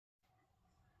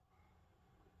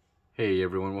Hey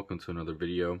everyone, welcome to another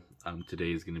video.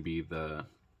 Today is going to be the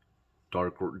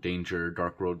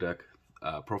Darkworld deck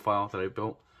profile that I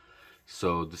built.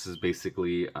 So this is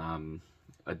basically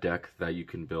a deck that you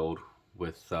can build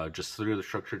with just 3 of the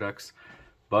structure decks,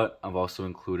 but I've also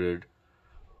included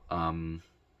 2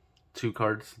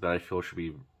 cards that I feel should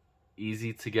be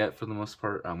easy to get for the most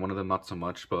part. One of them not so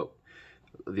much, but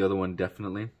the other one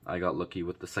definitely. I got lucky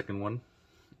with the second one,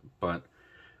 but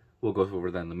we'll go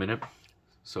over that in a minute.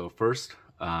 So first,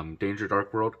 Danger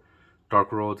Darkworld.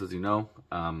 Darkworlds, as you know,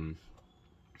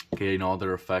 getting all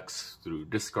their effects through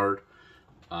discard.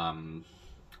 I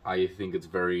think it's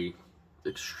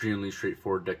extremely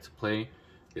straightforward deck to play.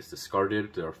 It's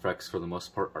discarded. Their effects, for the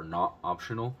most part, are not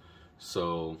optional.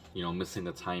 So, missing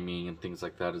the timing and things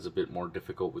like that is a bit more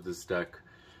difficult with this deck.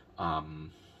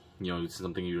 It's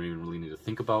something you don't even really need to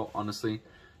think about, honestly.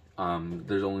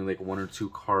 There's only like 1 or 2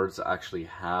 cards that actually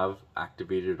have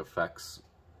activated effects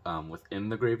within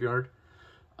the graveyard,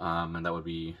 and that would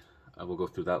be, we'll go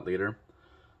through that later.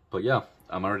 But yeah,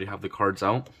 I already have the cards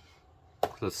out.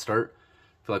 Let's start.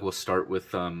 I feel like we'll start with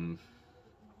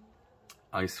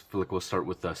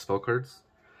spell cards.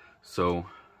 So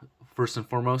first and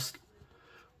foremost,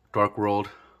 Darkworld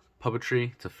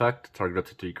Puppetry. Its effect: target up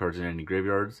to 3 cards in any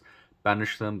graveyards,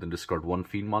 banish them, then discard 1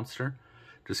 fiend monster.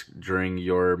 Just during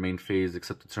your main phase,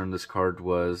 except the turn this card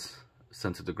was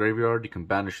sent to the graveyard, you can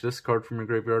banish this card from your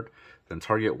graveyard, then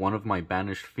target 1 of my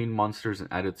banished fiend monsters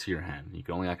and add it to your hand. You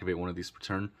can only activate 1 of these per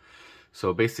turn.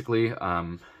 So basically,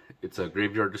 it's a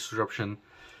graveyard disruption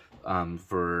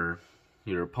for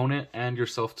your opponent and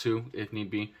yourself too, if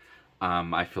need be.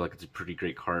 I feel like it's a pretty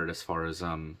great card as far as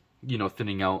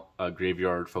thinning out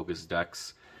graveyard focused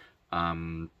decks.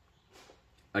 Again,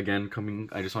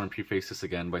 I just want to preface this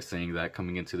again by saying that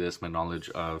coming into this, my knowledge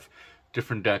of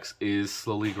different decks is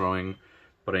slowly growing,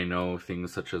 but I know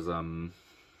things such as God,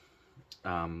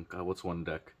 what's one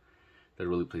deck that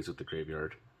really plays with the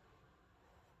graveyard?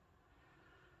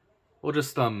 Well,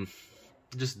 just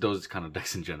those kind of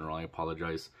decks in general. I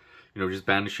apologize. Just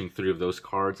banishing 3 of those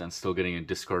cards and still getting a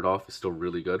discard off is still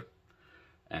really good.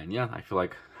 And yeah, I feel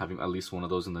like having at least 1 of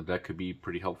those in the deck could be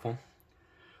pretty helpful.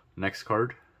 Next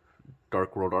card,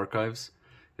 Darkworld Archives.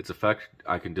 Its effect: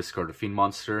 I can discard a fiend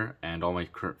monster and all my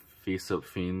current face-up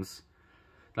fiends.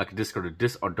 I can discard a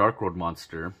Darkworld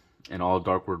monster, and all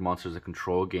Darkworld monsters I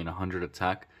control gain 100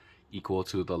 attack equal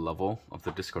to the level of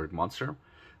the discarded monster.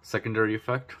 Secondary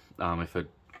effect: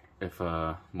 if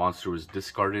a monster was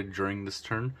discarded during this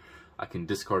turn, I can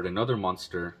discard another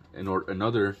monster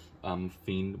another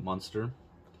fiend monster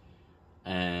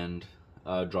and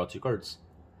draw 2 cards.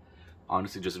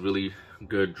 Honestly, just really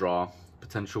good draw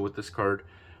potential with this card.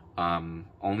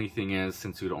 Only thing is,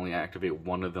 since you'd only activate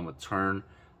 1 of them a turn,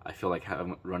 I feel like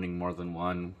running more than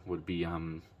 1 would be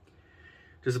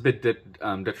just a bit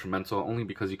detrimental, only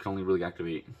because you can only really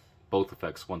activate both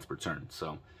effects once per turn.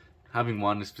 So having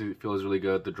 1 feels really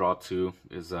good. The draw 2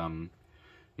 is going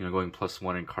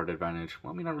 +1 in card advantage.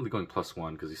 Well, I mean, not really going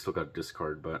 +1 because you still got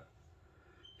discard, but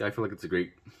yeah, I feel like it's a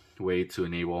great way to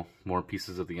enable more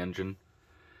pieces of the engine.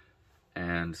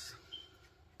 And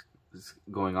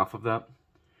going off of that,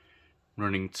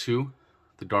 running 2,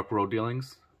 the Darkworld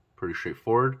dealings, pretty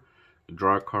straightforward. You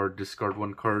draw a card, discard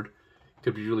 1 card.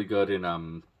 Could be really good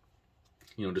in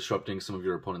disrupting some of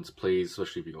your opponent's plays,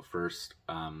 especially if you go first.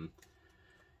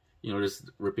 Just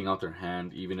ripping out their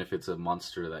hand, even if it's a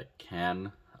monster that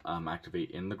can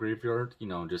activate in the graveyard.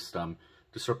 Just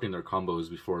disrupting their combos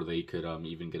before they could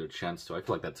even get a chance to. I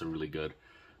feel like that's a really good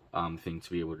thing to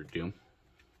be able to do.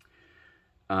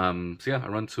 So yeah, I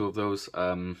run 2 of those.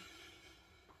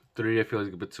 3 I feel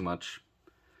like a bit too much,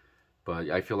 but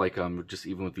I feel like just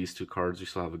even with these 2 cards, you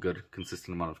still have a good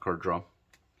consistent amount of card draw.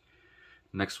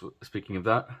 Next, speaking of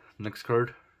that, next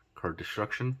card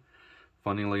destruction.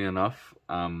 Funnily enough,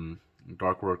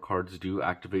 Darkworld cards do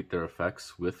activate their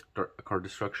effects with card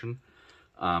destruction.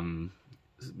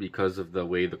 Because of the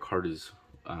way the card is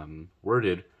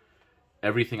worded,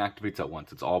 everything activates at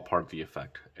once. It's all part of the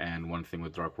effect. And one thing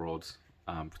with Darkworlds,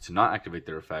 to not activate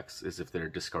their effects is if they're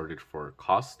discarded for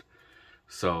cost.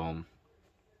 So,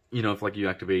 if like you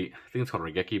activate, I think it's called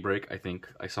Raigeki Break. I think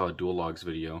I saw a Dual Logs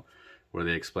video where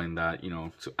they explained that,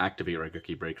 to activate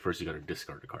Raigeki Break, first you got to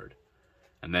discard a card,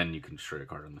 and then you can destroy a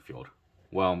card on the field.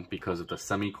 Well, because of the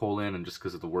semicolon and just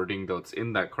because of the wording that's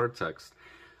in that card text,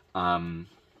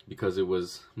 because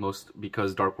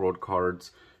Darkworld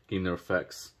cards gain their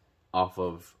effects off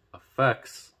of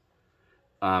effects,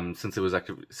 since it was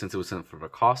sent for a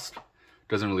cost,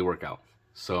 doesn't really work out.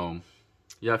 So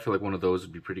yeah, I feel like 1 of those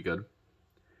would be pretty good.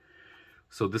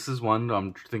 So this is one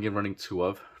I'm thinking of running 2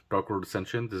 of. Darkworld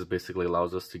Ascension. This basically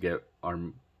allows us to get our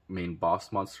main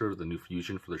boss monster, the new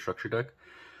fusion for the structure deck.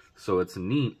 So it's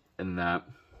neat in that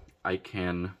I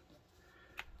can,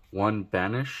 one,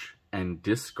 banish and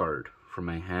discard from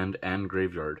my hand and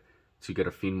graveyard to get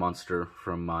a fiend monster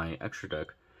from my extra deck.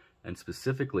 And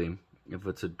specifically, if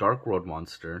it's a Darkworld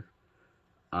monster,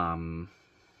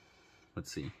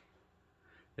 let's see.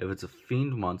 If it's a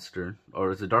fiend monster,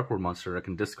 or it's a Darkworld monster, I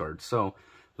can discard. So,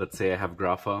 let's say I have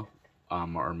Grapha,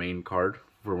 our main card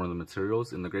for one of the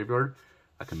materials in the graveyard.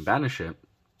 I can banish it,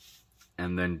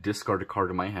 and then discard a card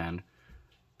in my hand,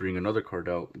 bring another card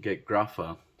out, get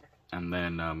Grapha, and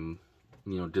then,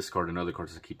 you know, discard another card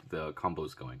to keep the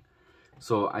combos going.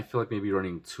 So I feel like maybe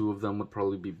running 2 of them would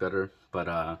probably be better,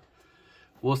 but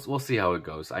we'll see how it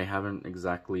goes. I haven't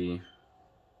exactly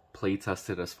play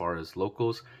tested as far as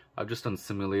locals. I've just done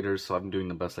simulators, so I'm doing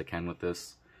the best I can with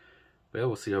this. But yeah,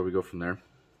 we'll see how we go from there.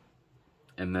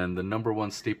 And then the number 1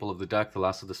 staple of the deck, the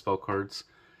last of the spell cards,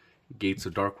 Gates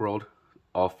of Darkworld.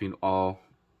 All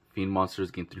fiend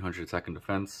monsters gain 300 attack and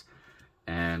defense.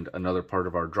 And another part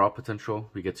of our draw potential,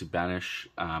 we get to banish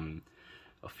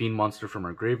a fiend monster from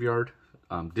our graveyard,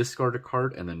 discard a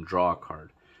card, and then draw a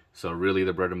card. So really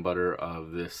the bread and butter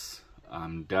of this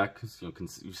deck, you know,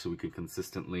 so we can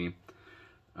consistently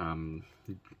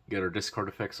get our discard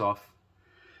effects off.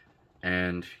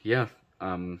 And yeah,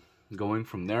 going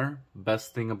from there,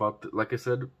 best thing about, like I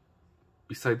said,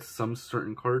 besides some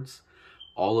certain cards,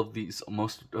 all of these,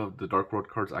 most of the Darkworld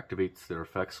cards activates their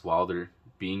effects while they're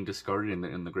being discarded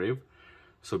in the grave.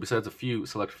 So besides a few,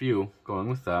 select few, going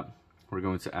with that, we're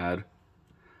going to add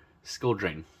Skill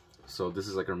Drain. So this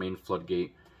is like our main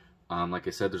floodgate. Like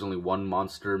I said, there's only 1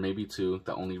 monster, maybe 2,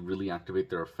 that only really activate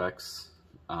their effects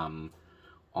on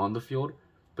the field.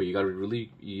 But you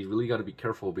really gotta be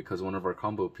careful, because one of our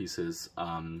combo pieces,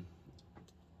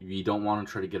 we don't want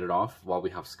to try to get it off while we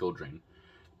have Skill Drain.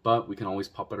 But we can always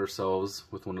pop it ourselves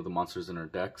with one of the monsters in our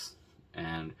decks,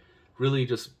 and really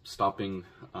just stopping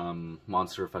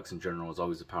monster effects in general is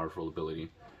always a powerful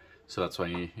ability. So that's why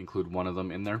I include one of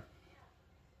them in there.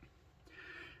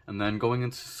 And then going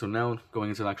into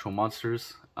the actual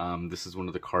monsters, this is one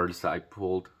of the cards that I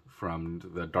pulled from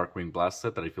the Darkwing Blast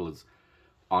set that I feel is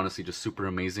honestly just super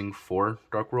amazing for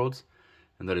Darkworlds,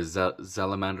 and that is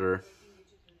Salamander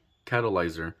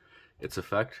Catalyzer. Its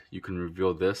effect, you can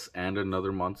reveal this and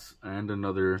another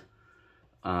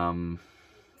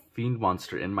fiend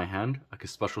monster in my hand. I can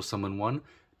special summon one,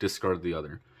 discard the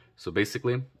other. So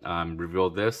basically, reveal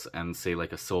this and say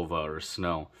like a Silva or a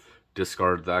Snow.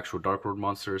 Discard the actual Darkworld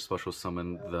monster, special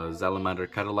summon the Salamander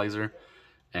Catalyzer,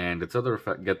 and its other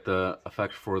effect, get the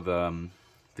effect for the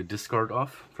discard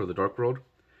off for the Darkworld.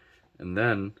 And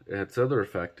then its other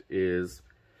effect is,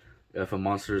 if a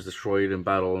monster is destroyed in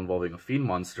battle involving a fiend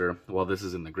monster while this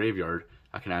is in the graveyard,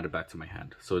 I can add it back to my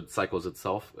hand. So it cycles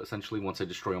itself essentially once I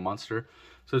destroy a monster.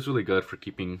 So it's really good for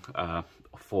keeping a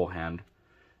full hand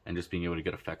and just being able to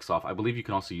get effects off. I believe you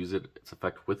can also use its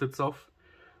effect with itself.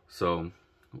 So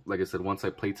like I said, once I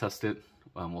play test it,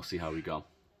 we'll see how we go.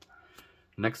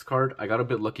 Next card, I got a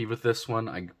bit lucky with this one.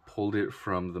 I pulled it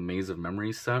from the Maze of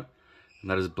Memories set, and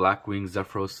that is Blackwing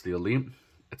Zephyros the Elite.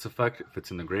 Its effect, if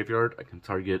it's in the graveyard, I can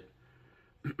target,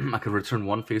 I can return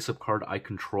 1 face-up card I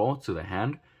control to the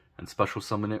hand and special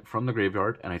summon it from the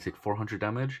graveyard, and I take 400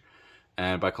 damage.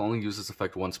 But I can only use this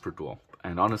effect once per duel.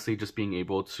 And honestly, just being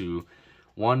able to,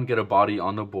 1, get a body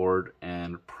on the board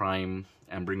and prime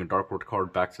and bring a Darkworld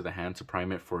card back to the hand to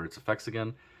prime it for its effects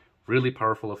again. Really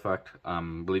powerful effect. I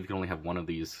believe you can only have 1 of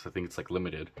these. I think it's like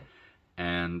limited.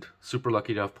 And super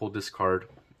lucky to have pulled this card.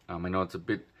 I know it's a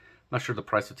bit, not sure the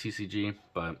price of TCG,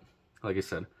 but like I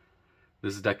said,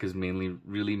 this deck is mainly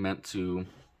really meant to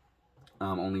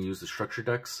only use the structure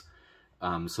decks.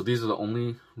 So these are the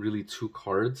only really 2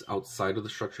 cards outside of the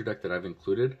structure deck that I've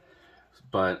included.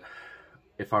 But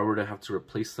if I were to have to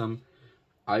replace them,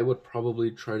 I would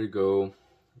probably try to go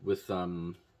with,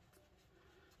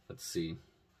 let's see,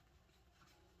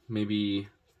 maybe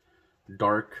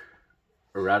Dark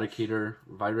Eradicator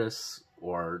Virus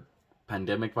or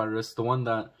Pandemic Virus. The one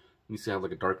that needs to have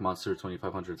like a Dark Monster,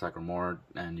 2500 attack or more,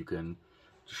 and you can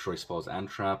destroy spells and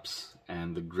traps.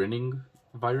 And the Grinning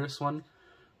Virus one,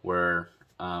 where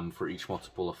for each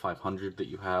multiple of 500 that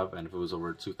you have, and if it was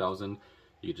over 2000,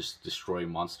 you just destroy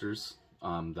monsters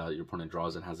that your opponent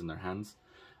draws and has in their hands.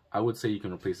 I would say you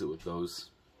can replace it with those.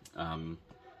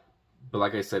 But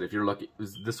like I said, if you're lucky,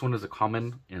 this one is a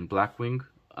common in Blackwing,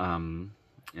 in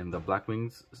the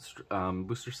Blackwings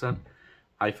booster set.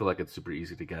 I feel like it's super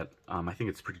easy to get. I think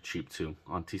it's pretty cheap too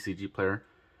on TCG Player.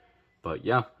 But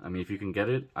yeah, I mean, if you can get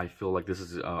it, I feel like this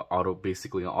is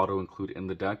basically an auto include in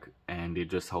the deck, and it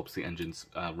just helps the engines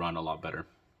run a lot better.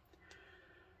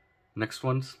 Next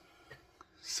one's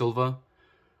Silva,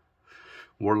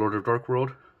 Warlord of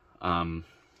Darkworld.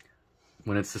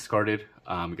 When it's discarded,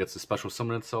 it gets a special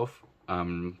summon itself.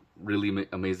 Really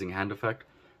amazing hand effect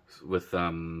with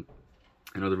another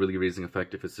really amazing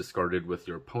effect if it's discarded with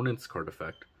your opponent's card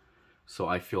effect. So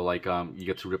I feel like you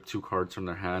get to rip 2 cards from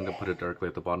their hand and put it directly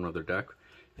at the bottom of their deck.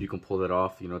 If you can pull that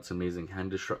off, you know, it's amazing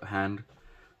hand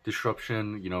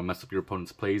disruption, you know, mess up your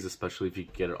opponent's plays, especially if you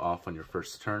get it off on your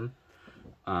first turn.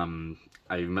 I'm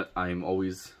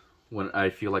always, when I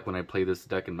feel like when I play this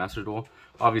deck in Master Duel,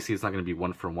 obviously it's not going to be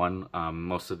 1-for-1.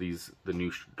 Most of the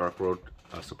new Darkworld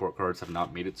support cards have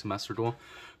not made it to Master Duel,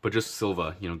 but just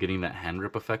Silva, you know, getting that hand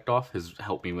rip effect off has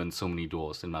helped me win so many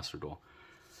duels in Master Duel.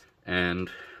 And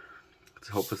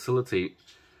to help facilitate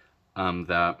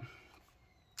that,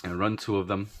 and run 2 of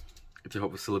them to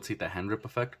help facilitate that hand rip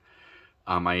effect.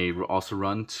 I also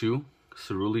run 2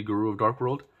 Ceruli, Guru of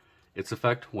Darkworld. Its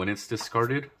effect, when it's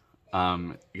discarded,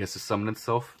 it gets to summon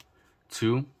itself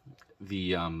to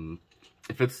the,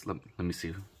 if it's, let me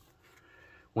see.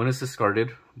 When it's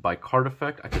discarded by card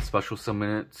effect, I can special summon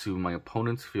it to my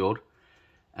opponent's field.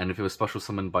 And if it was special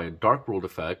summoned by a Darkworld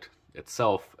effect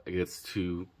itself, it gets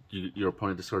to, your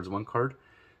opponent discards 1 card.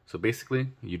 So basically,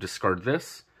 you discard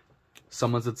this,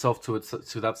 summons itself to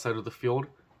that side of the field,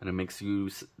 and it makes you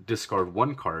discard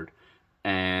 1 card,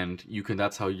 and you can.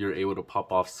 That's how you're able to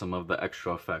pop off some of the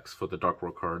extra effects for the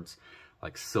Darkworld cards,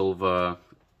 like Silva,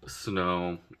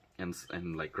 Snow,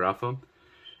 and like Grapha.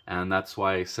 And that's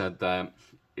why I said that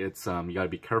it's you gotta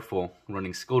be careful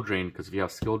running Skill Drain, because if you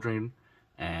have Skill Drain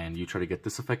and you try to get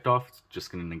this effect off, it's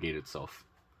just gonna negate itself.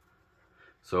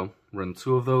 So run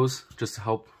 2 of those just to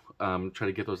help try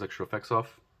to get those extra effects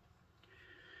off.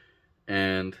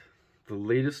 And the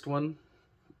latest one,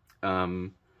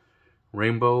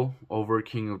 Rainbow over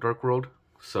King of Darkworld.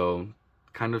 So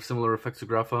kind of similar effects to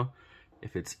Grapha.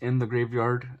 If it's in the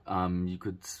graveyard, you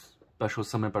could special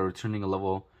summon it by returning a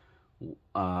level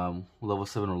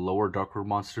 7 or lower Darkworld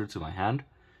monster to my hand.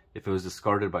 If it was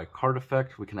discarded by a card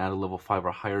effect, we can add a level 5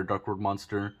 or higher Darkworld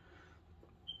monster.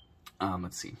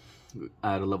 Let's see.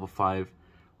 Add a level 5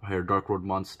 or higher Darkworld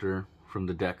monster from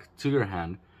the deck to your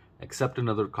hand, except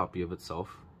another copy of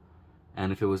itself.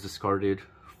 And if it was discarded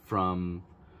from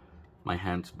my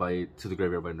hand to the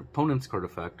graveyard by an opponent's card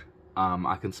effect,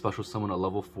 I can special summon a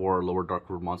level 4 or lower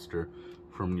Darkworld monster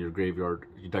from your graveyard,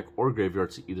 your deck or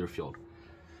graveyard to either field.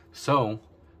 So,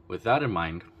 with that in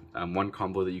mind, one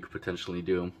combo that you could potentially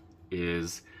do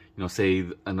is, you know, say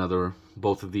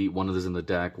both of one of these in the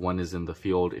deck, one is in the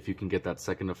field. If you can get that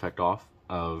second effect off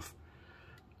of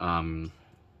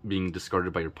being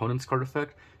discarded by your opponent's card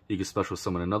effect, you can special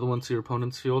summon another one to your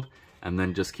opponent's field, and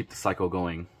then just keep the cycle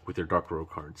going with your Darkworld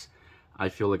cards. I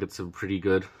feel like it's a pretty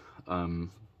good,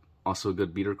 also a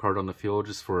good beater card on the field,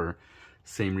 just for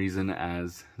same reason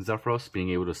as Zephyros, being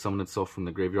able to summon itself from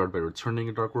the graveyard by returning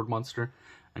a Darkworld monster,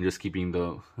 and just keeping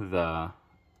the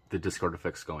discard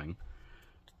effects going.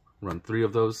 Run 3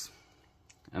 of those,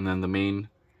 and then the main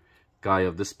guy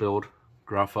of this build,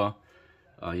 Grapha,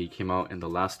 he came out in the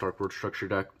last Darkworld structure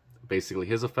deck. Basically,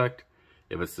 his effect,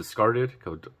 if it's discarded,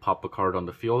 could pop a card on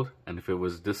the field, and if it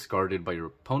was discarded by your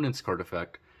opponent's card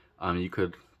effect, you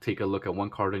could take a look at 1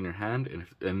 card in your hand, and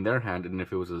in their hand, and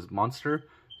if it was a monster,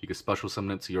 you could special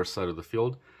summon it to your side of the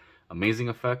field. Amazing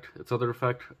effect. Its other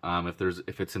effect,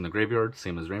 if it's in the graveyard,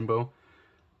 same as Rainbow,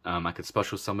 I could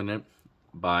special summon it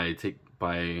by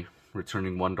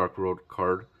returning 1 Darkworld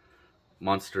card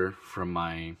monster from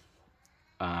my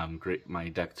my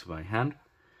deck to my hand,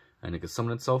 and it can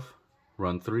summon itself.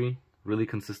 Run 3, really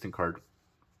consistent card.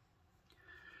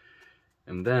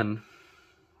 And then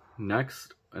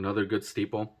next, another good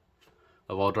staple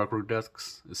of all Darkworld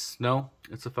decks is Snow.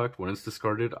 Its effect, when it's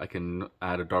discarded, I can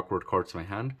add a Darkworld card to my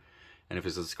hand, and if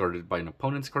it's discarded by an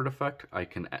opponent's card effect, I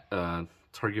can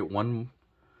target one.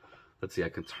 Let's see, I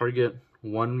can target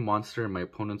 1 monster in my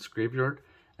opponent's graveyard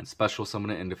and special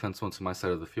summon it in defense 1 to my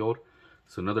side of the field.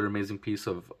 So another amazing piece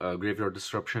of graveyard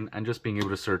disruption, and just being able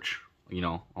to search, you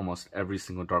know, almost every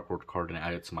single Darkworld card and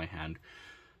add it to my hand.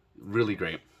 Really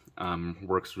great.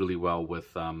 Works really well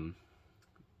with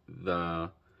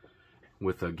the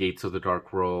Gates of the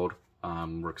Darkworld.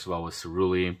 Works well with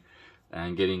Ceruli,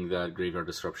 and getting that graveyard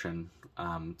disruption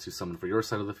to summon for your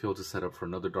side of the field to set up for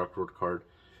another Darkworld card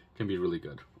can be really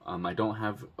good. I don't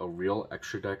have a real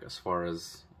extra deck as far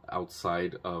as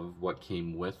outside of what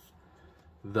came with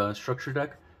the structure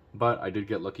deck, but I did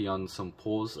get lucky on some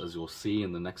pulls, as you'll see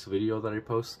in the next video that I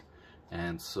post,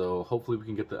 and so hopefully we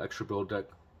can get the extra build deck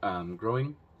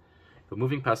growing. But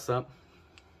moving past that,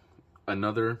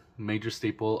 another major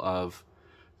staple of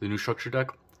the new structure deck,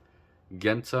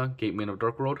 Genta, Gateman of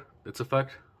Darkworld. Its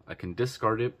effect, I can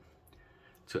discard it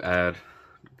to add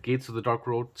Gates of the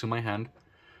Darkworld to my hand,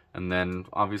 and then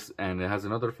and it has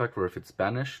another effect where if it's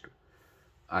banished,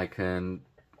 I can,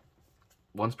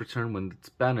 once per turn when it's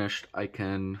banished, I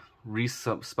can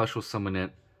special summon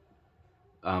it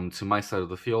to my side of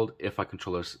the field if I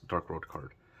control a Darkworld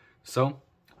card. So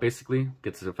basically,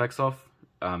 gets its effects off,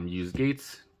 use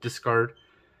Gates, discard,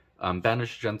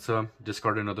 banish Genta,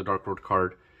 discard another Darkworld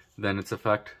card, then its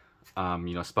effect,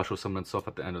 special summon itself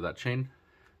at the end of that chain.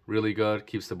 Really good,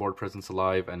 keeps the board presence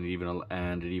alive, and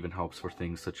it even helps for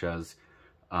things such as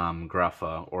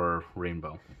Grapha or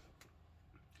Rainbow.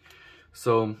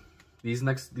 So these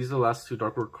are the last two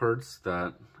Darkworld cards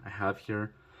that I have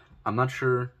here. I'm not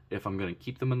sure if I'm going to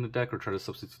keep them in the deck or try to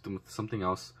substitute them with something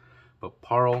else. But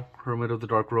Parl, Hermit of the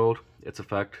Darkworld, its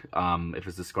effect, if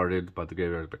it's discarded by the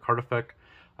graveyard of the card effect,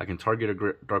 I can target a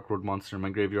Darkworld monster in my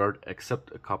graveyard,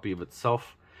 accept a copy of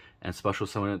itself, and special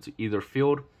summon it to either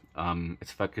field.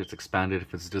 Its effect gets expanded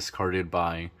if it's discarded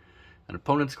by an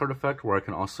opponent's card effect, where I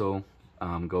can also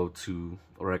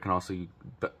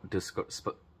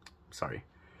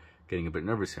getting a bit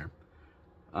nervous here.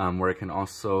 Where I can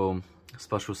also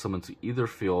special summon to either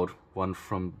field, one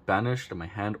from banished in my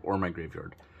hand or my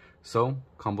graveyard. So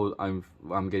combo, I'm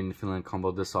getting the feeling I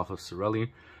combo this off of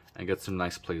Sorelli and get some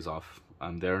nice plays off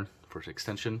there for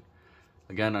extension.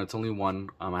 Again, it's only one.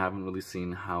 I haven't really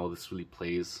seen how this really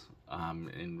plays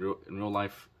in real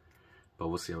life, but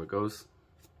we'll see how it goes.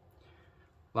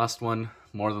 Last one,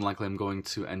 more than likely I'm going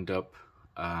to end up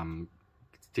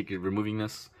removing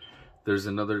this. There's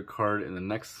another card in the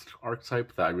next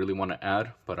archetype that I really want to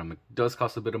add, but it does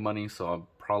cost a bit of money, so I'll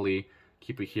probably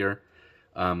keep it here.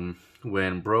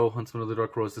 When Bro, Huntsman of the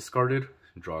Dark World is discarded,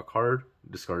 draw a card,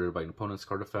 discarded by an opponent's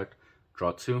card effect,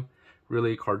 draw 2.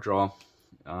 Really, card draw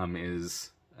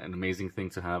is an amazing thing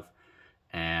to have,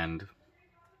 and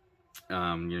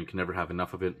you can never have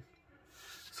enough of it.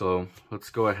 So let's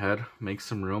go ahead, make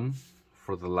some room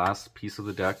for the last piece of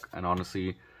the deck, and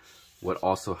honestly, what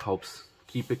also helps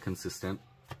keep it consistent,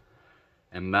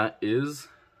 and that is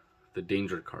the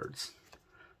danger cards.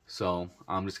 So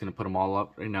I'm just going to put them all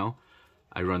up right now.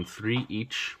 I run 3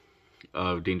 each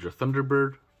of Danger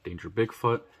Thunderbird, Danger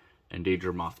Bigfoot, and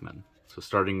Danger Mothman. So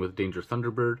starting with Danger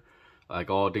Thunderbird, like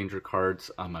all danger cards,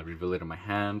 I reveal it in my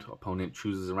hand. Opponent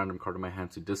chooses a random card in my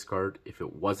hand to discard. If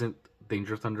it wasn't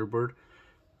Danger Thunderbird,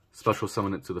 special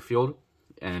summon it to the field.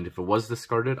 And if it was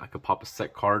discarded, I could pop a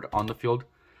set card on the field.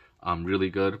 Really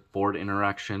good board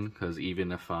interaction, because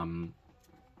even if I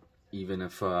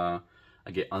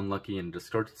get unlucky and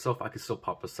discard itself, I can still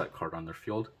pop a set card on their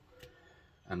field.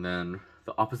 And then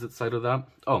the opposite side of that,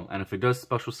 and if it does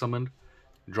special summon,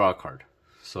 draw a card.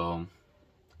 So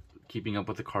keeping up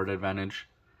with the card advantage.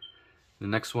 The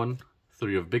next one,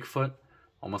 3 of Bigfoot,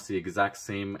 almost the exact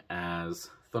same as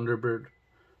Thunderbird.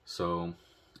 So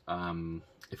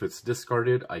if it's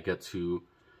discarded, I get to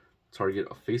target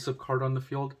a face-up card on the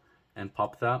field and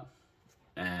pop that.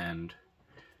 And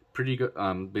pretty good,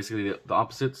 basically the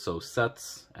opposite, so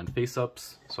sets and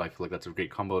face-ups. So I feel like that's a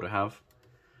great combo to have.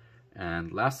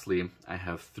 And lastly, I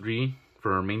have 3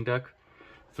 for our main deck,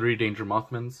 3 Danger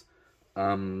Mothmans.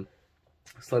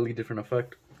 Slightly different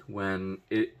effect. When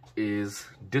it is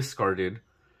discarded,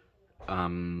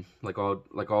 like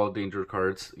all danger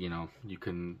cards, you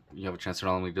have a chance to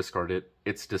not only discard it.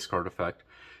 Its discard effect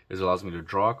is it allows me to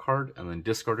draw a card and then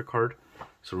discard a card.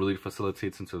 So it really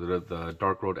facilitates into the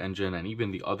Darkworld engine and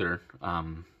even the other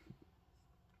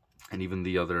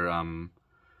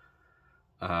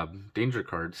danger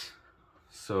cards.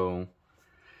 So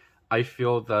I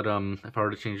feel that if I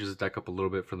were to change this deck up a little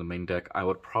bit for the main deck, I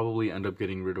would probably end up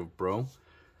getting rid of Bro,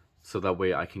 so that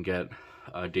way I can get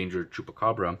Danger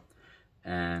Chupacabra,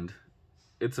 and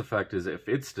its effect is if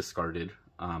it's discarded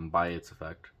by its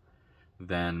effect,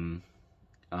 then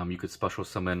you could special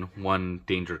summon 1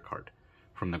 danger card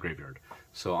from the graveyard.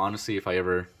 So honestly, if I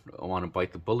ever want to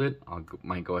bite the bullet, I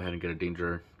might go ahead and get a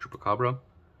Danger Chupacabra.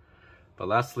 But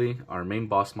lastly, our main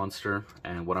boss monster,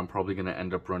 and what I'm probably going to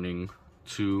end up running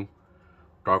 2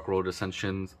 Darkworld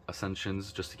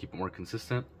Ascensions just to keep it more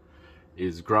consistent,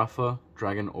 is Grapha,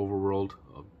 Dragon Overlord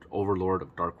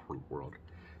of Darkworld.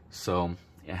 So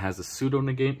it has a pseudo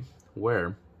negate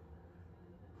where,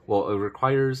 well, it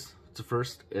requires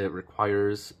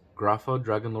Grapha,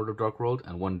 Dragon Lord of Darkworld,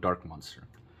 and 1 dark monster.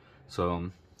 So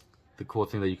the cool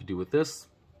thing that you could do with this,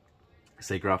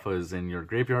 say Grapha is in your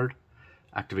graveyard,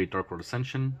 activate Darkworld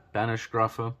Ascension, banish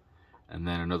Grapha, and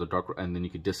then then you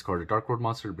could discard a Darkworld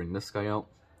monster to bring this guy out.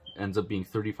 Ends up being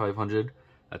 3,500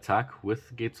 attack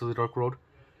with Gates of the Darkworld.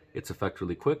 Its effect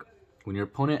really quick. When your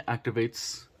opponent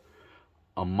activates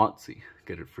a Motzi,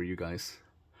 get it for you guys.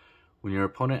 When your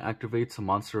opponent activates a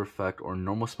monster effect or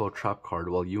normal spell trap card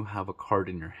while you have a card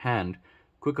in your hand,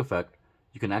 quick effect,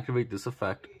 you can activate this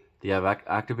effect. The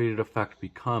activated effect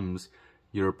becomes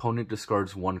your opponent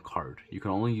discards one card. You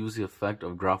can only use the effect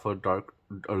of Grapha Dragon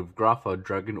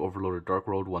Overloader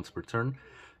Darkworld once per turn.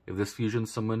 If this fusion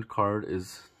summoned card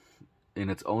is in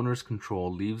its owner's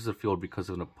control leaves the field because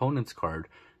of an opponent's card,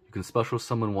 you can special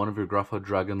summon one of your Grapha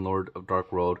Dragon Lord of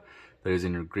Darkworld that is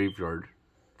in your graveyard,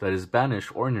 that is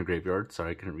banished or in your graveyard.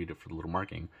 Sorry, I couldn't read it for the little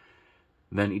marking.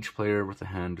 Then each player with a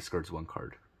hand discards one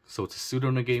card. So it's a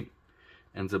pseudo negate.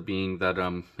 Ends up being that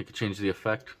it can change the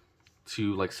effect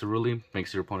to like Cerulli,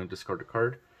 makes your opponent discard a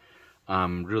card.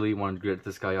 Really wanted to get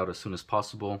this guy out as soon as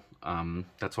possible.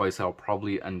 That's why I said I'll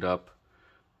probably end up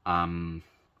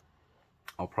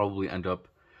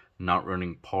not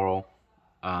running Paul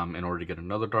in order to get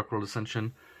another Darkworld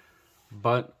Ascension.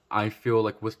 But I feel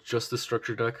like with just the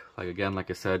structure deck, like again, like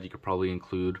I said, you could probably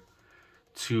include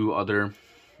two other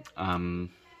Darkworld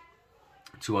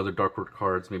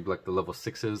cards, maybe like the level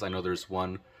 6s. I know there's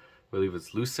one, I believe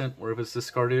it's Lucent, where if it's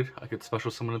discarded, I could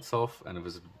special summon itself, and if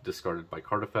it's discarded by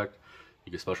card effect,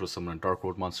 you could special summon a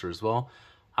Darkworld monster as well.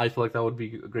 I feel like that would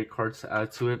be a great card to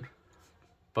add to it.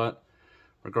 But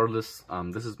regardless,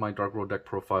 this is my Darkworld deck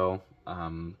profile.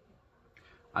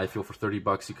 I feel for 30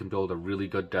 bucks you can build a really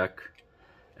good deck,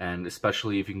 and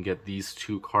especially if you can get these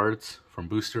two cards from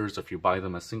boosters, if you buy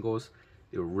them as singles,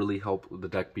 it will really help the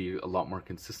deck be a lot more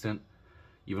consistent,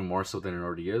 even more so than it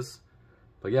already is.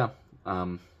 But yeah,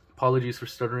 apologies for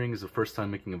stuttering. It's the first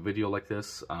time making a video like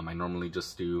this. I normally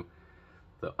just do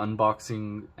the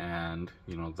unboxing and,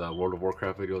 you know, the World of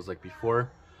Warcraft videos like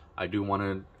before. I do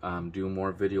want to do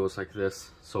more videos like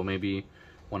this, so maybe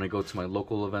when I go to my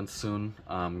local events soon,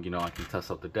 you know, I can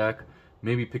test out the deck,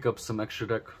 maybe pick up some extra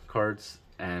deck cards,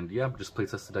 and yeah, just play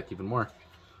test the deck even more.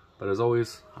 But as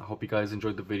always, I hope you guys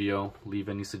enjoyed the video. Leave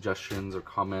any suggestions or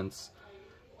comments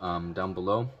down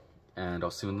below, and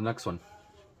I'll see you in the next one.